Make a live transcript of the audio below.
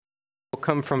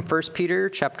come from 1 Peter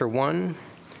chapter 1,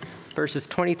 verses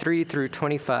 23 through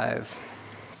 25.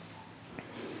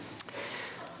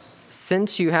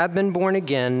 Since you have been born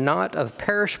again, not of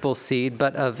perishable seed,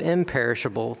 but of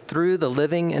imperishable, through the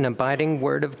living and abiding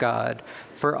word of God.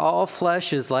 For all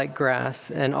flesh is like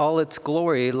grass, and all its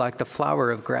glory like the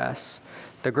flower of grass.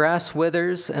 The grass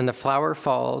withers and the flower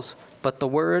falls, but the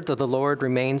word of the Lord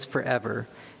remains forever.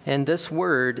 And this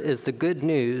word is the good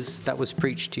news that was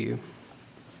preached to you.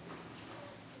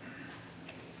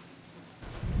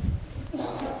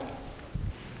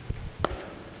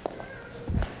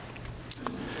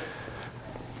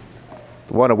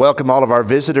 I want to welcome all of our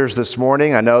visitors this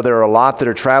morning. I know there are a lot that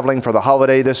are traveling for the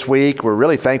holiday this week. We're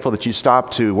really thankful that you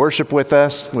stopped to worship with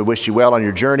us. We wish you well on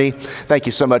your journey. Thank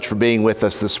you so much for being with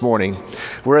us this morning.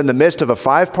 We're in the midst of a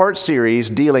 5-part series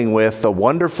dealing with the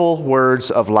wonderful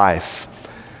words of life.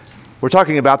 We're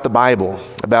talking about the Bible,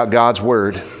 about God's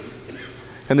Word.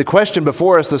 And the question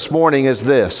before us this morning is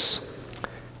this: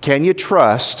 can you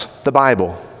trust the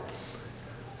Bible?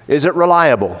 Is it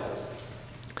reliable?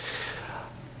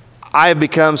 I have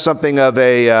become something of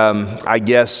a,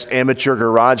 amateur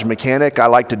garage mechanic. I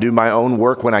like to do my own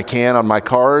work when I can on my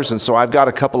cars, and so I've got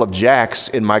a couple of jacks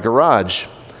in my garage.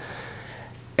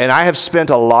 And I have spent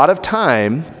a lot of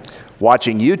time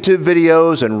watching YouTube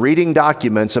videos and reading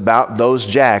documents about those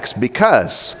jacks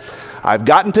because I've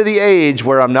gotten to the age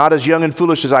where I'm not as young and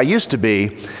foolish as I used to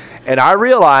be, and I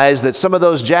realize that some of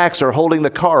those jacks are holding the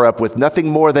car up with nothing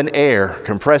more than air,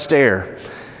 compressed air.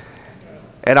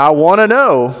 And I want to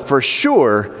know for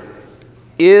sure,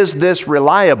 is this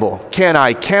reliable? Can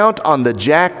I count on the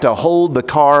jack to hold the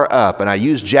car up? And I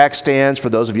use jack stands for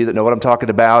those of you that know what I'm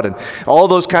talking about, and all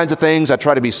those kinds of things. I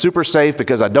try to be super safe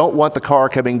because I don't want the car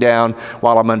coming down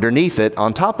while I'm underneath it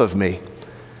on top of me.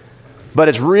 But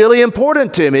it's really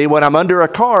important to me when I'm under a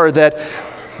car that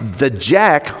the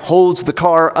jack holds the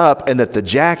car up and that the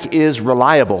jack is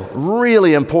reliable.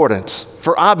 Really important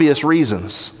for obvious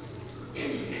reasons.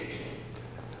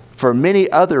 For many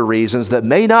other reasons that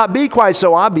may not be quite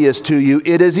so obvious to you,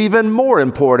 it is even more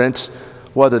important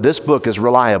whether this book is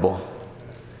reliable.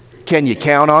 Can you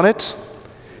count on it?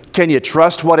 Can you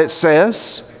trust what it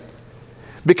says?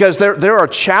 Because there are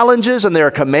challenges and there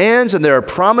are commands and there are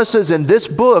promises in this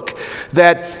book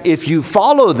that if you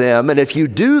follow them and if you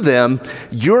do them,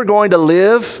 you're going to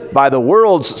live by the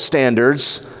world's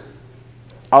standards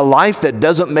a life that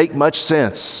doesn't make much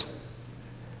sense.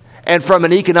 And from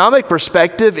an economic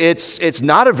perspective, it's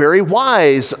not a very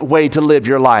wise way to live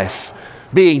your life,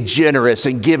 being generous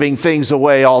and giving things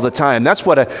away all the time. That's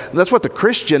what the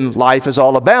Christian life is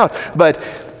all about. But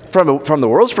from the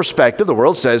world's perspective, the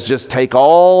world says just take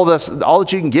all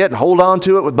that you can get and hold on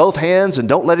to it with both hands and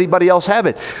don't let anybody else have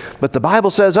it. But the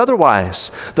Bible says otherwise.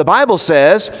 The Bible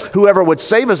says whoever would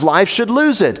save his life should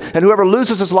lose it, and whoever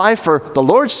loses his life for the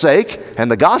Lord's sake and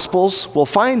the gospel's will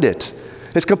find it.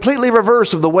 It's completely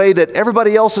reverse of the way that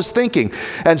everybody else is thinking.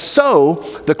 And so,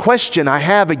 the question I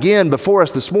have again before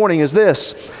us this morning is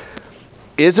this: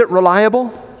 is it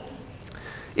reliable?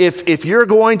 If you're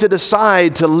going to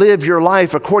decide to live your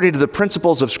life according to the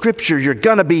principles of Scripture, you're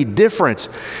going to be different.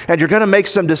 And you're going to make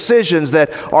some decisions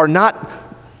that are not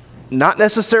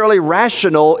necessarily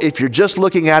rational if you're just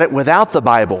looking at it without the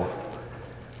Bible.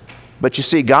 But you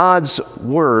see, God's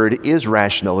Word is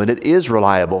rational and it is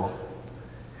reliable.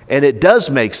 And it does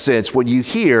make sense when you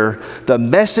hear the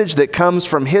message that comes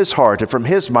from His heart and from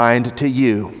His mind to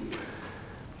you.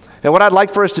 And what I'd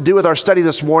like for us to do with our study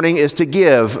this morning is to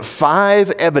give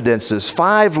 5 evidences,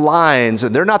 5 lines,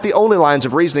 and they're not the only lines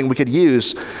of reasoning we could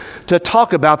use to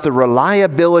talk about the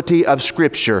reliability of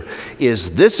Scripture.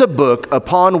 Is this a book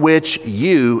upon which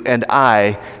you and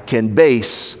I can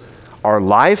base our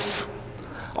life,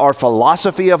 our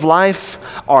philosophy of life,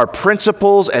 our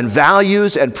principles and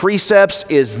values and precepts?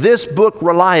 Is this book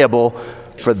reliable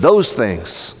for those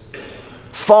things?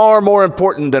 Far more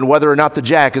important than whether or not the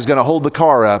jack is going to hold the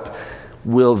car up,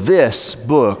 will this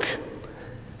book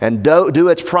and do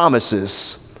its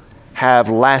promises have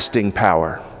lasting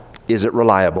power? Is it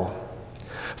reliable?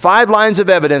 5 lines of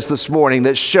evidence this morning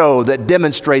that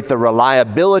demonstrate the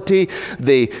reliability,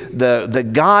 the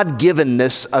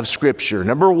God-givenness of Scripture.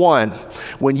 Number 1,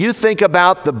 when you think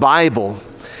about the Bible,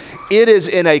 it is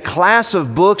in a class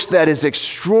of books that is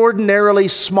extraordinarily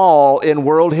small in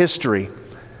world history.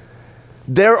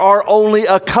 There are only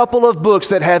a couple of books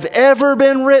that have ever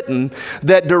been written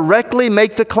that directly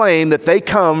make the claim that they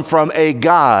come from a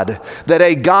God, that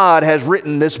a God has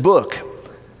written this book.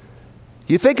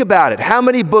 You think about it. How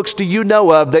many books do you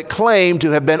know of that claim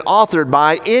to have been authored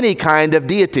by any kind of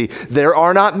deity? There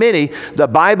are not many. The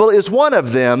Bible is one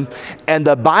of them, and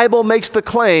the Bible makes the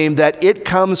claim that it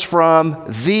comes from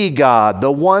the God, the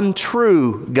one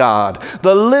true God,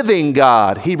 the living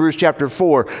God. Hebrews chapter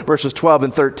 4, verses 12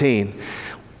 and 13.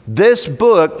 This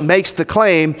book makes the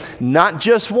claim not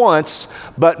just once,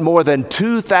 but more than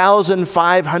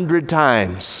 2,500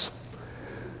 times.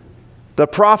 The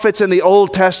prophets in the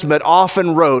Old Testament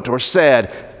often wrote or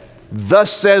said, "Thus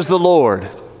says the Lord."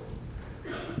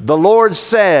 The Lord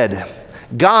said,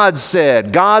 God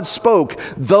spoke.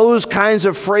 Those kinds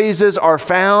of phrases are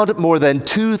found more than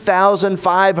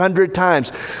 2,500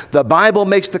 times. The Bible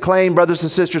makes the claim, brothers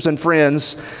and sisters and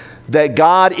friends, that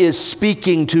God is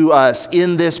speaking to us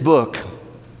in this book.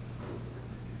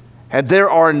 And there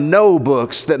are no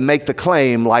books that make the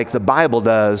claim like the Bible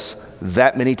does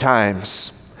that many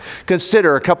times.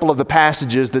 Consider a couple of the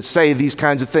passages that say these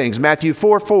kinds of things. Matthew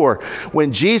 4:4,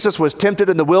 when Jesus was tempted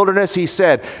in the wilderness, he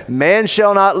said, "Man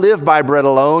shall not live by bread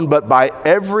alone, but by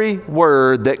every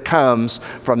word that comes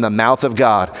from the mouth of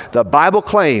God." The Bible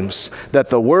claims that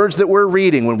the words that we're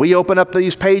reading, when we open up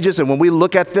these pages and when we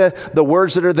look at the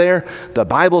words that are there, the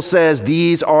Bible says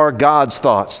these are God's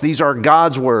thoughts. These are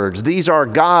God's words. These are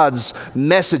God's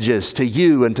messages to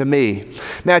you and to me.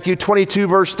 Matthew 22,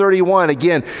 verse 31,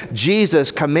 again,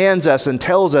 Jesus commands us and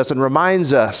tells us and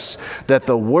reminds us that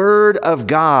the Word of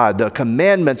God, the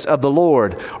commandments of the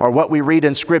Lord, are what we read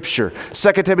in Scripture.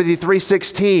 2 Timothy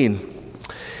 3:16,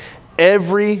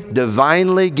 every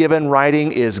divinely given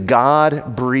writing is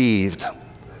God-breathed.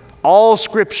 All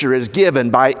Scripture is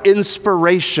given by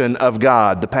inspiration of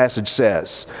God, the passage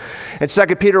says. And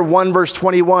 2 Peter 1, verse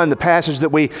 21, the passage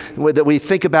that we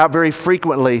think about very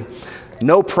frequently,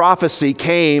 no prophecy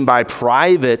came by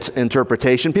private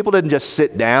interpretation. People didn't just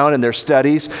sit down in their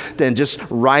studies and just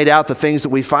write out the things that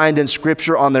we find in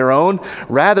Scripture on their own.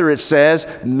 Rather, it says,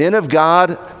 men of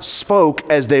God spoke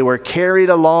as they were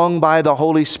carried along by the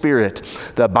Holy Spirit.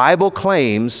 The Bible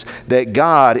claims that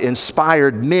God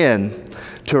inspired men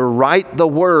to write the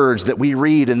words that we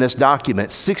read in this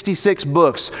document. 66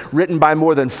 books written by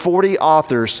more than 40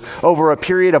 authors over a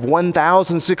period of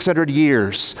 1,600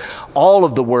 years. All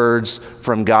of the words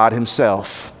from God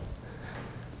Himself.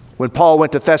 When Paul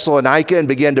went to Thessalonica and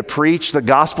began to preach the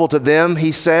gospel to them,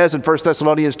 he says in 1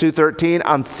 Thessalonians 2:13,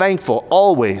 "I'm thankful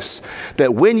always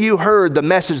that when you heard the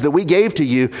message that we gave to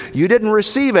you, you didn't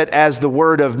receive it as the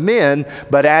word of men,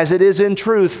 but as it is in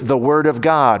truth the word of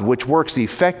God, which works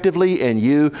effectively in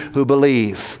you who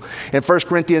believe." In 1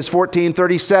 Corinthians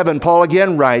 14:37, Paul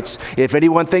again writes, "If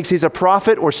anyone thinks he's a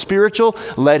prophet or spiritual,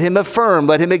 let him affirm,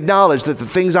 let him acknowledge that the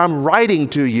things I'm writing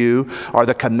to you are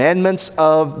the commandments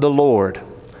of the Lord."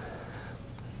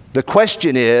 The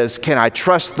question is, can I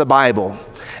trust the Bible?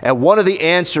 And one of the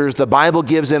answers the Bible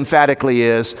gives emphatically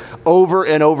is, over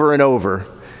and over and over,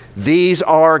 these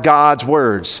are God's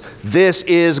words. This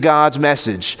is God's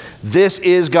message. This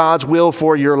is God's will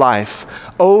for your life.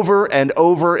 Over and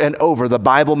over and over, the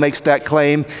Bible makes that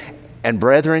claim. And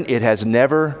brethren, it has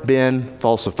never been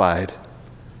falsified.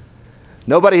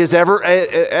 Nobody has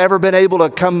ever been able to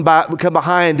come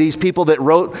behind these people that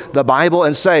wrote the Bible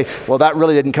and say, well, that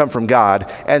really didn't come from God,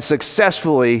 and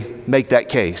successfully make that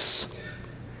case.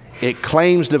 It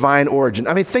claims divine origin.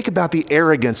 I mean, think about the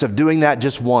arrogance of doing that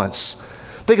just once.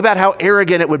 Think about how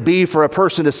arrogant it would be for a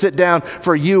person to sit down,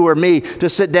 for you or me, to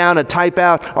sit down and type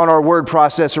out on our word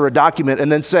processor a document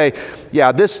and then say,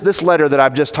 yeah, this letter that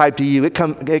I've just typed to you, it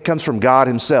comes from God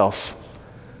Himself.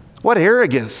 What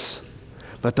arrogance.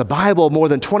 But the Bible more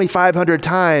than 2,500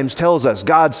 times tells us,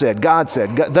 God said,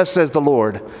 thus says the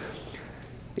Lord.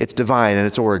 It's divine in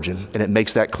its origin, and it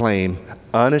makes that claim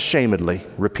unashamedly,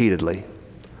 repeatedly.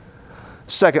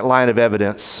 Second line of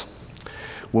evidence.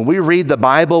 When we read the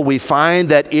Bible, we find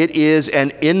that it is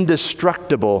an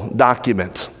indestructible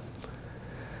document.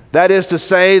 That is to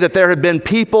say that there have been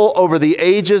people over the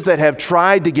ages that have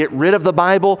tried to get rid of the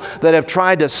Bible, that have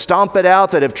tried to stomp it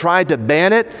out, that have tried to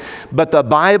ban it, but the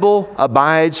Bible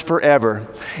abides forever.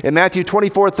 In Matthew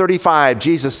 24:35,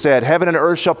 Jesus said, "Heaven and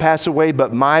earth shall pass away,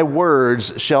 but my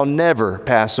words shall never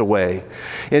pass away."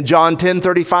 In John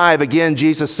 10:35, again,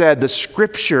 Jesus said, "The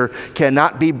Scripture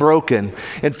cannot be broken."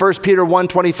 In 1 Peter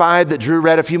 1:25 that Drew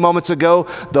read a few moments ago,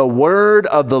 the word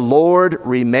of the Lord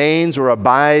remains or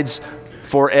abides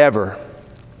forever.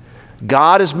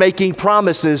 God is making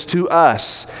promises to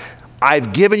us.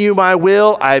 I've given you my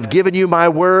will, I've given you my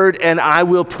word, and I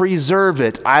will preserve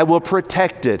it. I will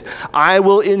protect it. I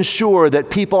will ensure that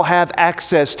people have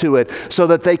access to it so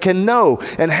that they can know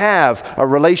and have a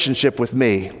relationship with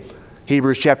me.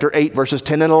 Hebrews chapter 8, verses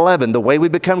 10 and 11, the way we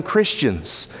become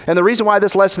Christians. And the reason why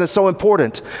this lesson is so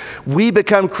important, we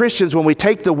become Christians when we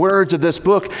take the words of this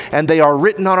book and they are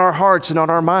written on our hearts and on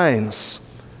our minds.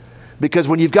 Because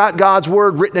when you've got God's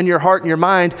word written in your heart and your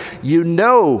mind, you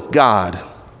know God.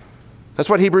 That's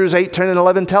what Hebrews 8, 10, and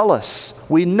 11 tell us.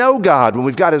 We know God when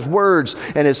we've got His words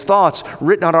and His thoughts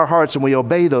written on our hearts and we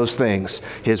obey those things.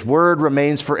 His word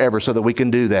remains forever so that we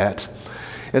can do that.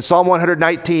 In Psalm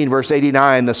 119, verse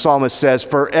 89, the psalmist says,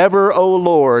 "Forever, O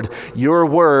Lord, your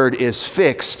word is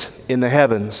fixed in the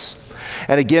heavens."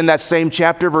 And again, that same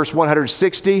chapter, verse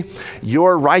 160,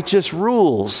 "Your righteous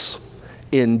rules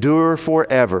endure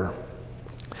forever."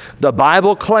 The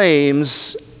Bible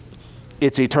claims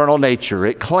its eternal nature.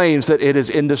 It claims that it is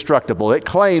indestructible. It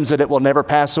claims that it will never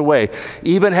pass away.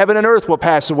 Even heaven and earth will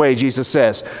pass away, Jesus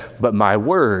says, but my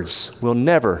words will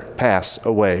never pass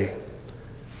away.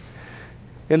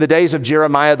 In the days of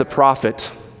Jeremiah the prophet,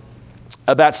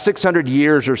 about 600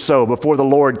 years or so before the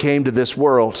Lord came to this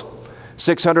world,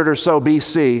 600 or so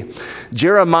BC,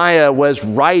 Jeremiah was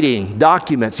writing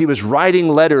documents. He was writing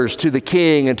letters to the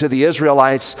king and to the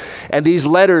Israelites. And these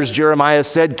letters, Jeremiah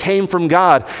said, came from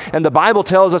God. And the Bible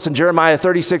tells us in Jeremiah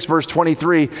 36, verse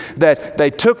 23, that they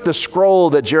took the scroll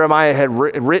that Jeremiah had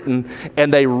written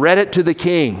and they read it to the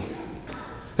king.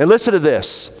 And listen to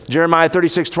this, Jeremiah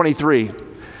 36, 23.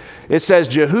 It says,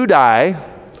 Jehudi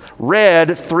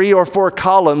read 3 or 4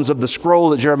 columns of the scroll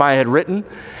that Jeremiah had written.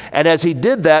 And as he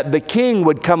did that, the king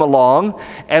would come along,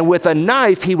 and with a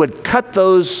knife, he would cut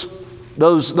those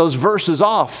verses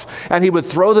off, and he would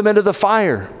throw them into the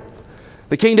fire.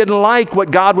 The king didn't like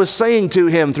what God was saying to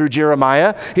him through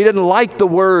Jeremiah. He didn't like the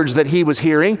words that he was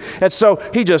hearing. And so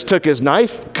he just took his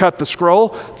knife, cut the scroll,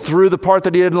 threw the part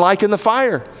that he didn't like in the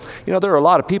fire. You know, there are a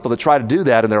lot of people that try to do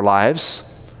that in their lives.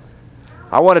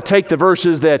 I want to take the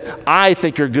verses that I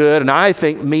think are good and I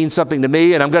think mean something to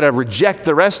me, and I'm going to reject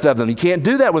the rest of them. You can't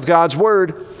do that with God's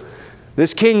word.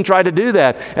 This king tried to do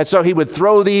that, and so he would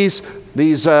throw these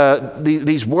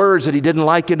words that he didn't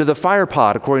like into the fire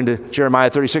pot, according to Jeremiah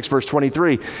 36, verse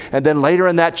 23. And then later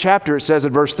in that chapter, it says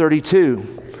in verse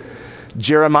 32,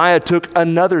 Jeremiah took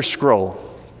another scroll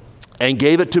and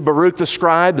gave it to Baruch the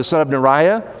scribe, the son of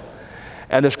Neriah.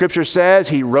 And the scripture says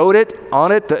he wrote it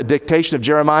on it, the dictation of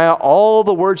Jeremiah, all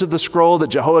the words of the scroll that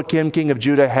Jehoiakim, king of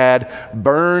Judah, had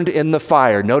burned in the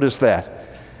fire. Notice that.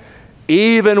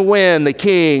 Even when the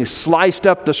king sliced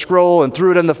up the scroll and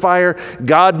threw it in the fire,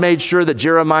 God made sure that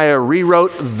Jeremiah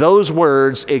rewrote those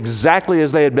words exactly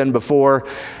as they had been before.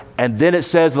 And then it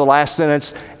says, the last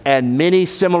sentence, and many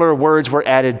similar words were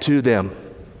added to them.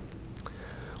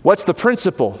 What's the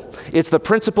principle? It's the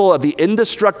principle of the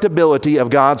indestructibility of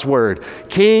God's word.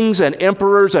 Kings and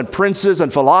emperors and princes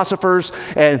and philosophers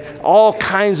and all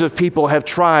kinds of people have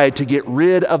tried to get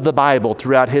rid of the Bible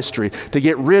throughout history, to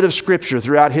get rid of Scripture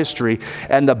throughout history.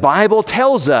 And the Bible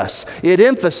tells us, it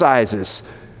emphasizes,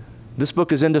 this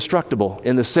book is indestructible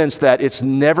in the sense that it's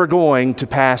never going to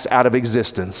pass out of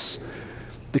existence.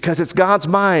 Because it's God's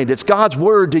mind, it's God's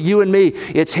word to you and me.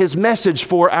 It's His message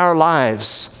for our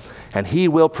lives, and He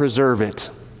will preserve it.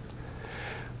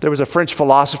 There was a French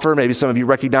philosopher, maybe some of you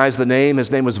recognize the name.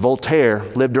 His name was Voltaire,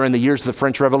 lived during the years of the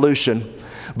French Revolution.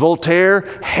 Voltaire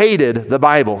hated the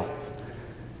Bible.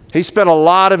 He spent a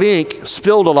lot of ink,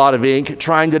 spilled a lot of ink,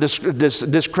 trying to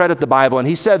discredit the Bible. And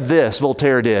he said this,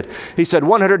 Voltaire did. He said,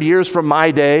 100 years from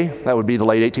my day, that would be the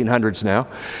late 1800s now,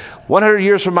 100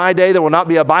 years from my day, there will not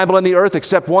be a Bible on the earth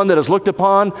except one that is looked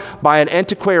upon by an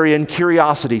antiquarian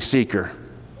curiosity seeker.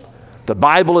 The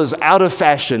Bible is out of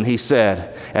fashion, he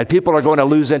said, and people are going to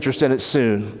lose interest in it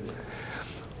soon.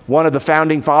 One of the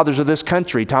founding fathers of this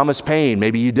country, Thomas Paine,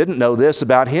 maybe you didn't know this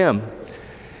about him.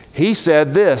 He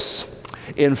said this,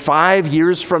 in 5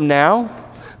 years from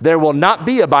now, there will not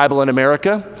be a Bible in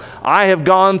America. I have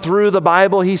gone through the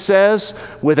Bible, he says,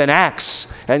 with an axe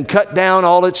and cut down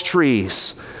all its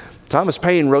trees. Thomas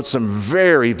Paine wrote some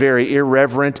very, very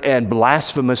irreverent and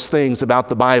blasphemous things about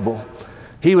the Bible.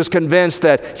 He was convinced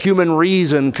that human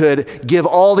reason could give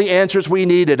all the answers we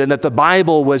needed and that the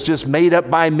Bible was just made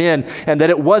up by men and that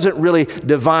it wasn't really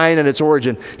divine in its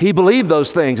origin. He believed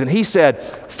those things, and he said,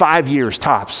 5 years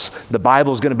tops, the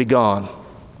Bible's going to be gone.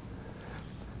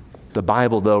 The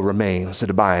Bible, though, remains. It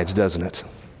abides, doesn't it?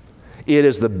 It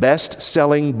is the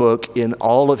best-selling book in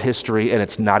all of history, and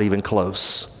it's not even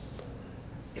close.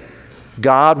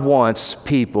 God wants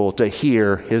people to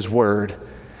hear His word.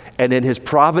 And in His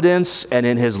providence and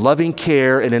in His loving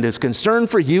care and in His concern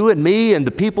for you and me and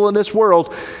the people in this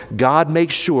world, God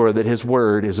makes sure that His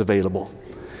word is available.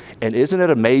 And isn't it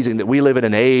amazing that we live in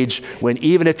an age when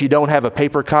even if you don't have a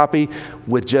paper copy,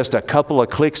 with just a couple of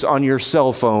clicks on your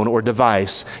cell phone or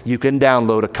device, you can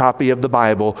download a copy of the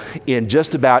Bible in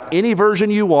just about any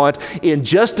version you want, in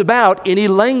just about any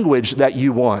language that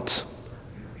you want.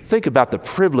 Think about the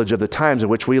privilege of the times in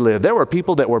which we live. There were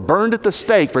people that were burned at the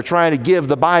stake for trying to give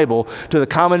the Bible to the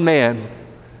common man.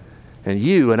 And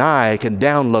you and I can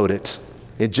download it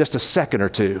in just a second or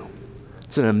two.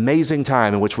 It's an amazing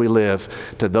time in which we live.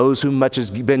 To those whom much has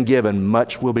been given,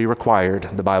 much will be required,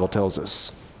 the Bible tells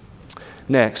us.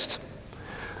 Next,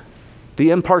 the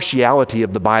impartiality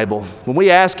of the Bible. When we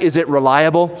ask, is it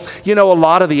reliable? You know, a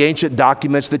lot of the ancient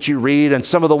documents that you read and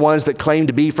some of the ones that claim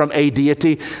to be from a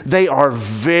deity, they are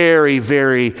very,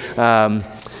 very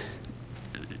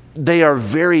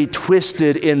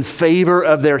twisted in favor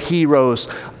of their heroes,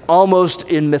 almost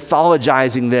in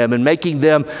mythologizing them and making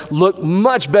them look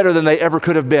much better than they ever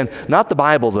could have been. Not the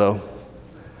Bible, though.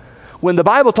 When the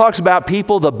Bible talks about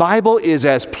people, the Bible is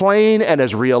as plain and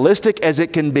as realistic as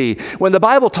it can be. When the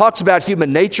Bible talks about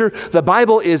human nature, the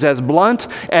Bible is as blunt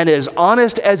and as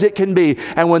honest as it can be.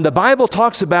 And when the Bible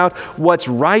talks about what's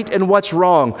right and what's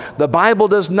wrong, the Bible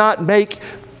does not make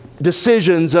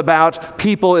decisions about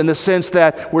people in the sense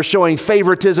that we're showing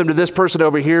favoritism to this person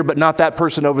over here, but not that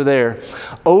person over there.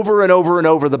 Over and over and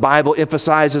over, the Bible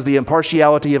emphasizes the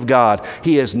impartiality of God.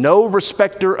 He is no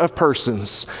respecter of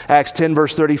persons. Acts 10,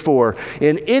 verse 34.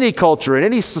 In any culture, in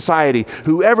any society,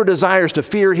 whoever desires to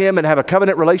fear Him and have a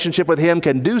covenant relationship with Him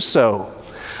can do so.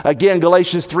 Again,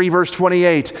 Galatians 3, verse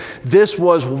 28, this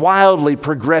was wildly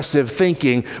progressive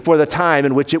thinking for the time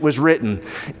in which it was written.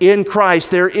 In Christ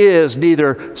there is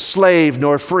neither slave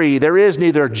nor free. There is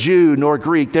neither Jew nor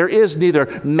Greek. There is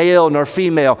neither male nor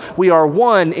female. We are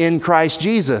one in Christ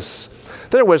Jesus.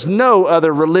 There was no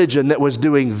other religion that was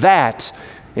doing that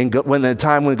when the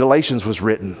time when Galatians was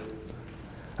written.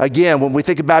 Again, when we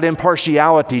think about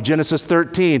impartiality, Genesis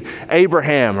 13,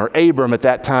 Abraham, or Abram at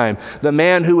that time, the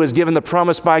man who was given the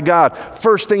promise by God,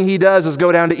 first thing he does is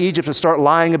go down to Egypt and start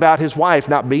lying about his wife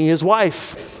not being his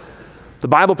wife. The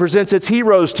Bible presents its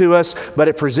heroes to us, but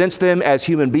it presents them as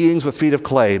human beings with feet of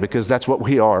clay, because that's what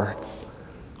we are.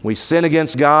 We sin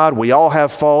against God, we all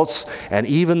have faults, and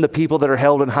even the people that are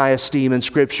held in high esteem in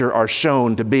Scripture are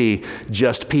shown to be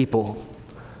just people.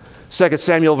 2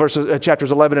 Samuel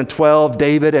chapters 11 and 12,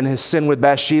 David and his sin with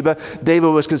Bathsheba. David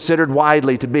was considered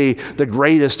widely to be the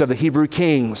greatest of the Hebrew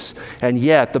kings. And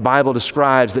yet the Bible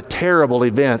describes the terrible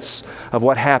events of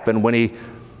what happened when he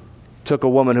took a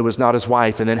woman who was not his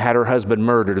wife and then had her husband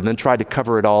murdered and then tried to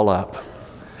cover it all up.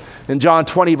 In John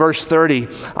 20, verse 30,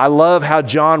 I love how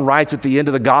John writes at the end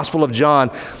of the Gospel of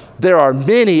John, there are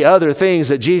many other things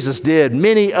that Jesus did,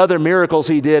 many other miracles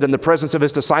he did in the presence of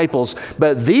his disciples,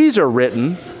 but these are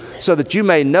written so that you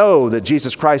may know that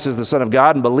Jesus Christ is the Son of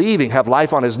God and believing have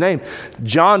life on his name.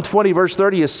 John 20, verse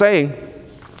 30 is saying,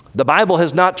 the Bible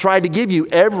has not tried to give you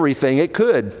everything it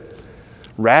could.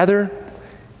 Rather,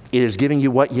 it is giving you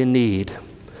what you need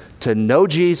to know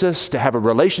Jesus, to have a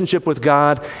relationship with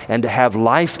God, and to have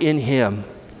life in Him.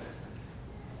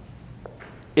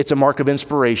 It's a mark of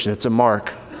inspiration. It's a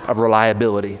mark of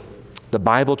reliability. The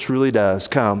Bible truly does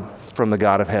come from the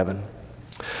God of heaven.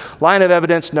 Line of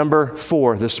evidence number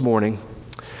 4 this morning.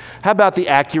 How about the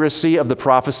accuracy of the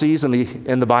prophecies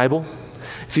in the Bible?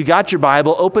 If you got your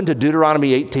Bible, open to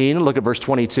Deuteronomy 18 and look at verse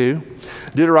 22.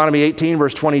 Deuteronomy 18,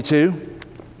 verse 22.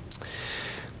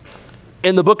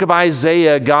 In the book of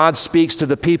Isaiah, God speaks to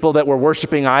the people that were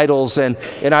worshiping idols. And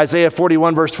in Isaiah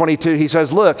 41, verse 22, he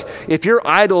says, look, if your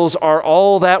idols are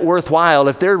all that worthwhile,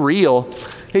 if they're real,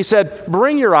 he said,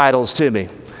 bring your idols to me.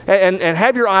 And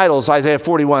have your idols, Isaiah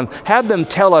 41, have them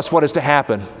tell us what is to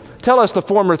happen. Tell us the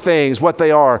former things, what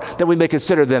they are, that we may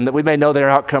consider them, that we may know their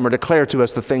outcome, or declare to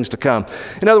us the things to come.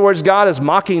 In other words, God is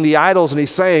mocking the idols, and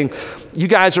He's saying, you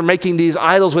guys are making these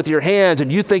idols with your hands,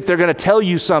 and you think they're going to tell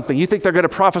you something. You think they're going to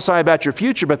prophesy about your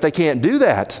future, but they can't do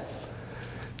that.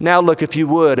 Now look, if you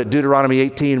would, at Deuteronomy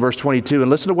 18, verse 22, and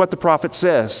listen to what the prophet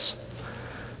says.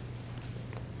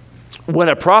 When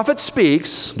a prophet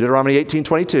speaks, Deuteronomy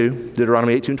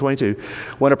 18:22,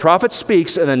 when a prophet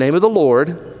speaks in the name of the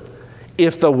Lord,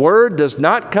 if the word does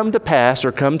not come to pass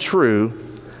or come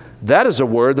true, that is a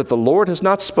word that the Lord has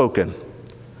not spoken.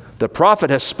 The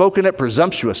prophet has spoken it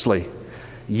presumptuously.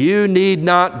 You need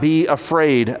not be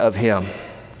afraid of him.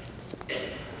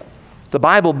 The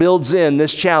Bible builds in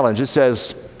this challenge. It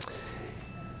says,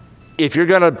 if you're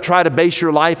going to try to base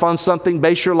your life on something,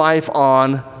 base your life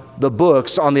on the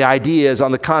books, on the ideas,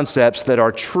 on the concepts that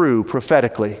are true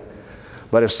prophetically.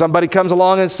 But if somebody comes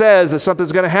along and says that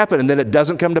something's going to happen and then it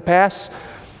doesn't come to pass,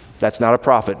 that's not a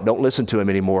prophet. Don't listen to him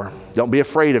anymore. Don't be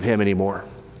afraid of him anymore.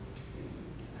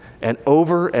 And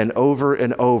over,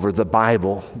 the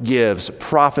Bible gives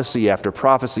prophecy after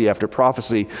prophecy after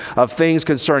prophecy of things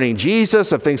concerning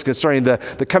Jesus, of things concerning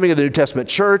the coming of the New Testament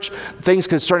church, things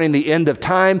concerning the end of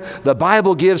time. The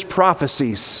Bible gives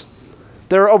prophecies.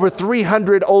 There are over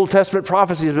 300 Old Testament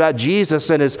prophecies about Jesus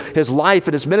and his life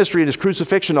and his ministry and his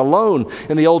crucifixion alone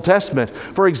in the Old Testament.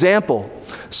 For example,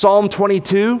 Psalm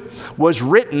 22 was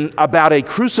written about a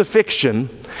crucifixion,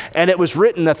 and it was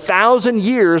written 1,000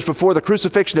 years before the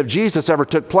crucifixion of Jesus ever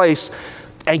took place.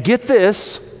 And get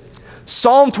this,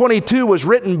 Psalm 22 was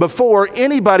written before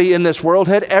anybody in this world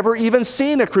had ever even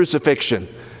seen a crucifixion.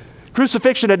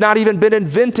 Crucifixion had not even been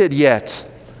invented yet.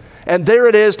 And there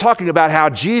it is talking about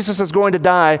how Jesus is going to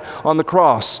die on the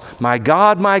cross. My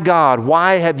God,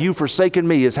 why have you forsaken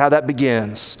me is how that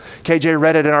begins. KJ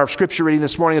read it in our scripture reading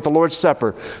this morning at the Lord's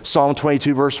Supper, Psalm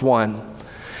 22, verse 1.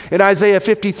 In Isaiah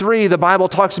 53, the Bible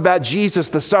talks about Jesus,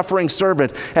 the suffering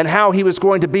servant, and how he was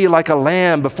going to be like a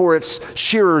lamb before its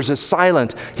shearers is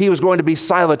silent. He was going to be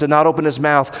silent and not open his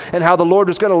mouth, and how the Lord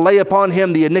was going to lay upon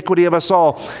him the iniquity of us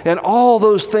all. And all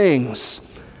those things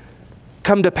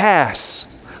come to pass.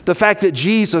 The fact that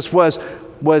Jesus was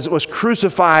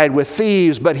crucified with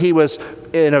thieves, but he was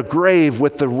in a grave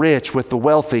with the rich, with the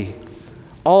wealthy.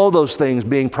 All those things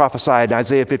being prophesied in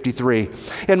Isaiah 53.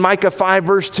 In Micah 5,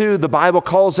 verse 2, the Bible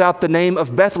calls out the name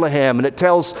of Bethlehem, and it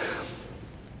tells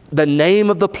the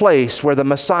name of the place where the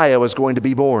Messiah was going to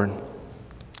be born.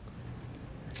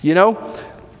 You know,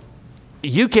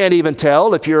 you can't even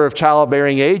tell, if you're of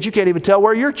childbearing age, you can't even tell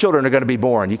where your children are going to be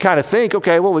born. You kind of think,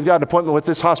 okay, well, we've got an appointment with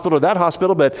this hospital or that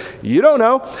hospital, but you don't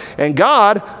know. And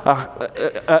God,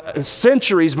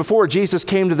 centuries before Jesus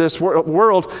came to this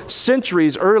world,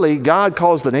 centuries early, God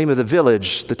calls the name of the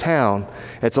village, the town.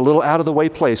 It's a little out-of-the-way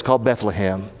place called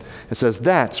Bethlehem. It says,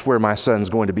 that's where my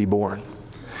son's going to be born.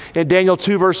 In Daniel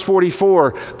 2, verse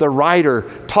 44, the writer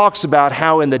talks about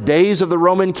how in the days of the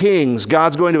Roman kings,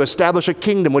 God's going to establish a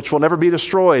kingdom which will never be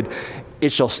destroyed.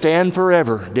 It shall stand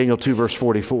forever, Daniel 2, verse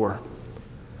 44.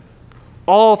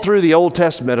 All through the Old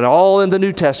Testament and all in the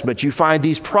New Testament, you find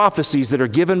these prophecies that are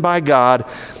given by God,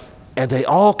 and they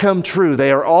all come true.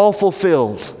 They are all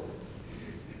fulfilled.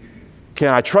 Can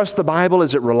I trust the Bible?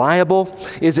 Is it reliable?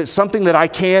 Is it something that I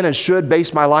can and should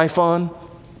base my life on?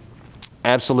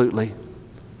 Absolutely.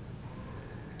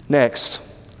 Next,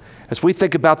 as we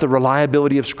think about the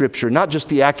reliability of Scripture, not just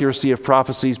the accuracy of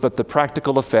prophecies, but the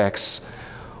practical effects,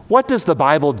 what does the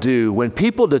Bible do when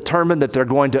people determine that they're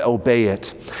going to obey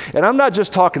it? And I'm not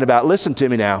just talking about, listen to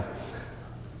me now,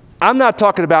 I'm not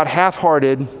talking about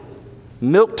half-hearted,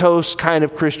 milquetoast kind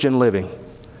of Christian living.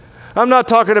 I'm not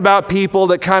talking about people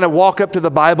that kind of walk up to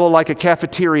the Bible like a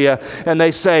cafeteria and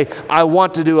they say, I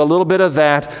want to do a little bit of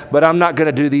that, but I'm not going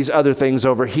to do these other things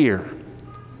over here.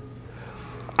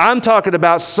 I'm talking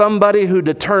about somebody who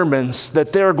determines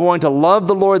that they're going to love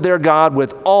the Lord their God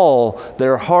with all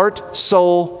their heart,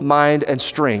 soul, mind, and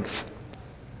strength.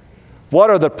 What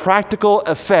are the practical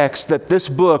effects that this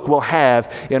book will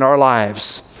have in our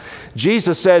lives?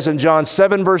 Jesus says in John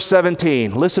 7, verse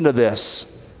 17, listen to this.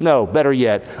 No, better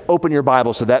yet, open your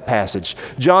Bibles to that passage.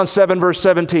 John 7, verse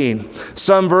 17.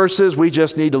 Some verses we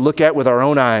just need to look at with our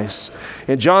own eyes.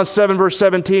 In John 7, verse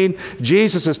 17,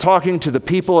 Jesus is talking to the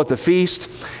people at the feast,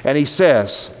 and he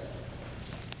says,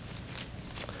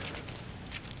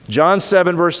 John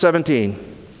 7, verse 17,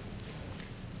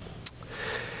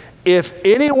 if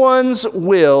anyone's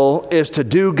will is to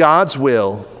do God's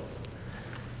will,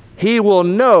 he will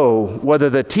know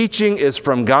whether the teaching is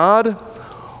from God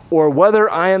or whether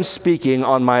I am speaking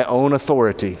on my own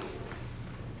authority.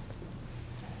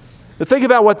 But think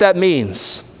about what that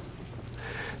means.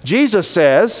 Jesus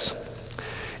says,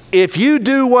 if you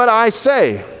do what I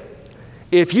say,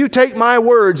 if you take my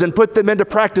words and put them into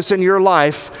practice in your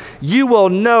life, you will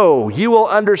know, you will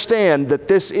understand that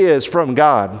this is from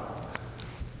God.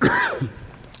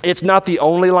 It's not the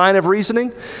only line of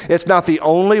reasoning. It's not the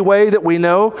only way that we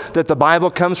know that the Bible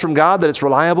comes from God, that it's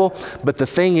reliable. But the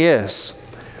thing is,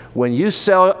 when you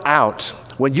sell out,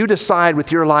 when you decide with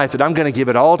your life that I'm going to give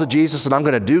it all to Jesus and I'm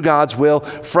going to do God's will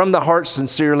from the heart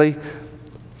sincerely,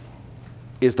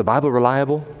 is the Bible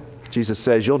reliable? Jesus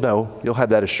says you'll know, you'll have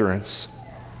that assurance.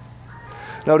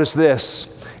 Notice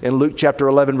this in Luke chapter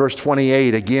 11, verse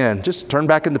 28 again. Just turn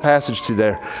back in the passage to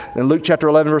there. In Luke chapter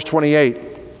 11, verse 28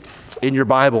 in your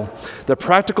Bible. The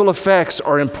practical effects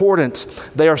are important.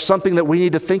 They are something that we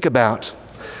need to think about.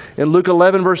 In Luke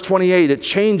 11, verse 28, it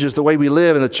changes the way we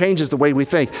live and it changes the way we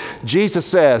think. Jesus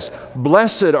says,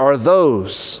 blessed are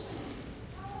those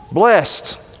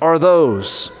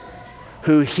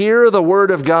who hear the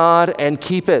word of God and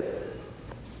keep it.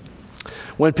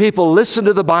 When people listen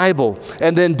to the Bible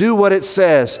and then do what it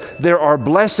says, there are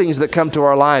blessings that come to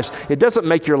our lives. It doesn't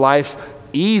make your life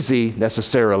easy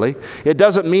necessarily. It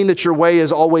doesn't mean that your way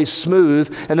is always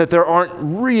smooth and that there aren't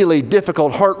really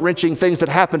difficult, heart-wrenching things that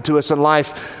happen to us in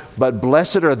life. But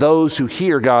blessed are those who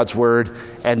hear God's word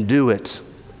and do it.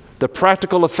 The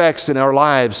practical effects in our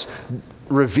lives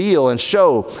reveal and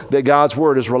show that God's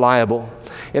word is reliable.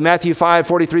 In Matthew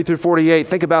 5:43 through 48,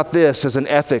 think about this as an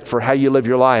ethic for how you live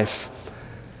your life.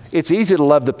 It's easy to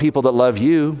love the people that love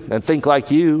you and think like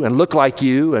you and look like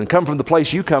you and come from the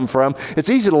place you come from. It's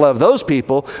easy to love those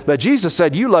people, but Jesus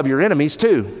said you love your enemies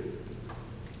too.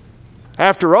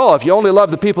 After all, if you only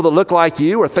love the people that look like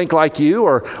you or think like you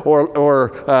or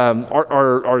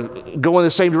go in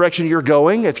the same direction you're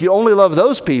going, if you only love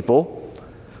those people,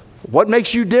 what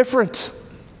makes you different?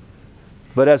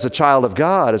 But as a child of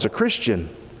God, as a Christian,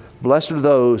 blessed are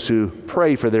those who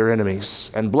pray for their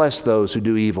enemies and bless those who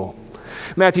do evil.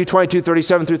 Matthew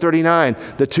 22:37 through 39,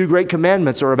 the two great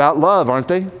commandments are about love, aren't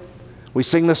they? We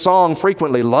sing the song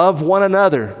frequently, love one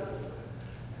another.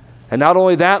 And not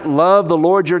only that, love the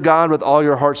Lord your God with all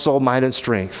your heart, soul, mind, and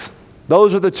strength.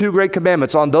 Those are the two great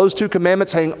commandments. On those two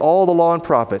commandments hang all the law and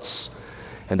prophets,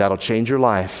 and that'll change your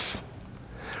life.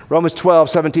 Romans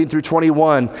 12:17 through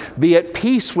 21, be at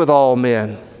peace with all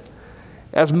men.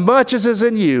 As much as is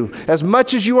in you, as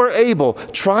much as you are able,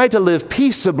 try to live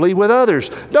peaceably with others.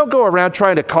 Don't go around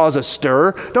trying to cause a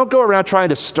stir. Don't go around trying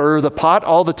to stir the pot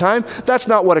all the time. That's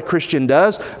not what a Christian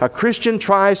does. A Christian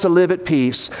tries to live at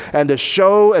peace and to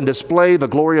show and display the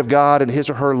glory of God in his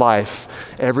or her life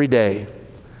every day.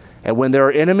 And when there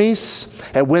are enemies,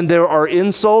 and when there are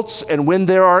insults, and when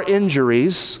there are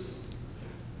injuries,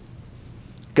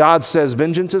 God says,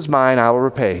 vengeance is mine, I will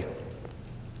repay.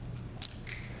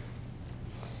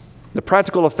 The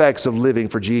practical effects of living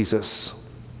for Jesus.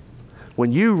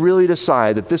 When you really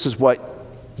decide that this is what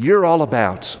you're all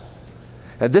about,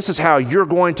 and this is how you're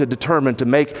going to determine to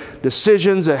make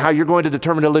decisions and how you're going to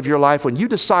determine to live your life, when you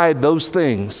decide those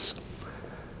things,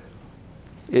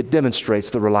 it demonstrates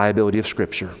the reliability of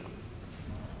Scripture.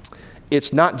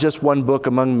 It's not just one book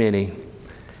among many.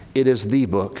 It is the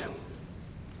book.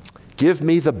 Give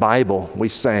me the Bible, we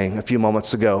sang a few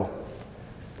moments ago.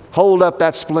 Hold up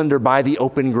that splendor by the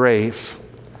open grave.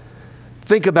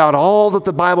 Think about all that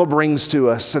the Bible brings to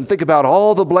us and think about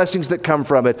all the blessings that come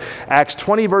from it. Acts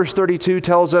 20 verse 32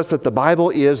 tells us that the Bible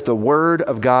is the Word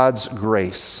of God's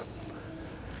grace.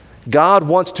 God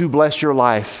wants to bless your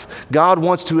life. God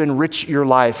wants to enrich your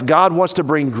life. God wants to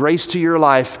bring grace to your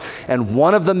life. And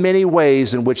one of the many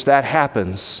ways in which that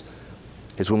happens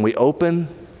is when we open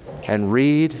and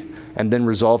read and then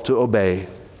resolve to obey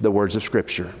the words of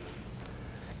Scripture.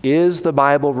 Is the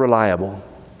Bible reliable?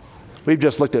 We've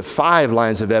just looked at 5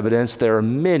 lines of evidence. There are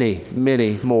many,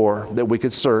 many more that we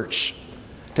could search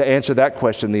to answer that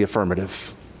question in the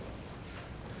affirmative.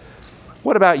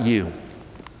 What about you?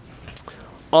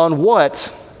 On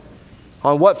what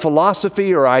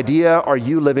philosophy or idea are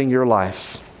you living your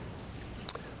life?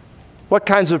 What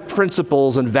kinds of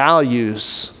principles and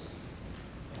values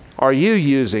are you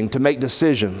using to make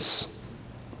decisions?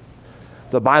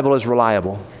 The Bible is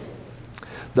reliable.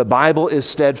 The Bible is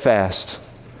steadfast.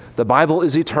 The Bible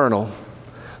is eternal.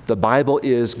 The Bible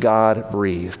is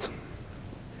God-breathed.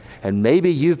 And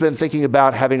maybe you've been thinking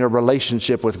about having a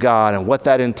relationship with God and what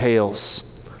that entails.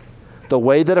 The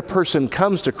way that a person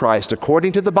comes to Christ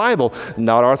according to the Bible,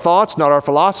 not our thoughts, not our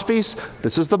philosophies.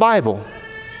 This is the Bible.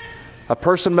 A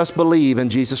person must believe in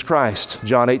Jesus Christ.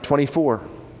 John 8:24.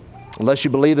 Unless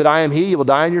you believe that I am He, you will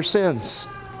die in your sins.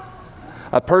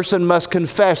 A person must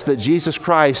confess that Jesus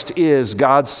Christ is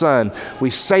God's Son. We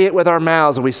say it with our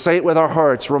mouths and we say it with our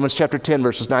hearts. Romans chapter 10,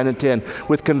 verses 9 and 10.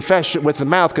 With the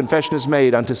mouth, confession is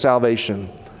made unto salvation.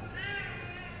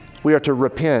 We are to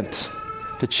repent,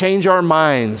 to change our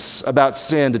minds about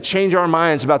sin, to change our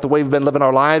minds about the way we've been living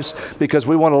our lives because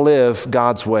we want to live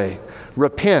God's way.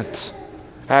 Repent.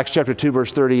 Acts chapter 2,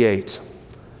 verse 38.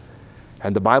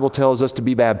 And the Bible tells us to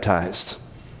be baptized.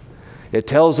 It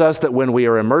tells us that when we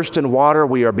are immersed in water,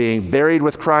 we are being buried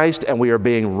with Christ and we are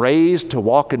being raised to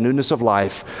walk in newness of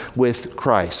life with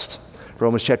Christ.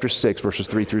 Romans chapter 6, verses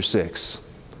 3 through 6.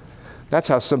 That's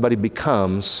how somebody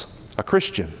becomes a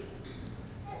Christian.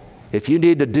 If you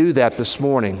need to do that this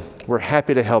morning, we're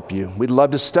happy to help you. We'd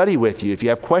love to study with you if you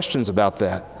have questions about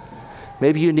that.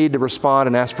 Maybe you need to respond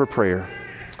and ask for prayer.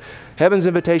 Heaven's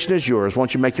invitation is yours.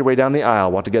 Won't you make your way down the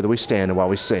aisle while together we stand and while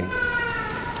we sing.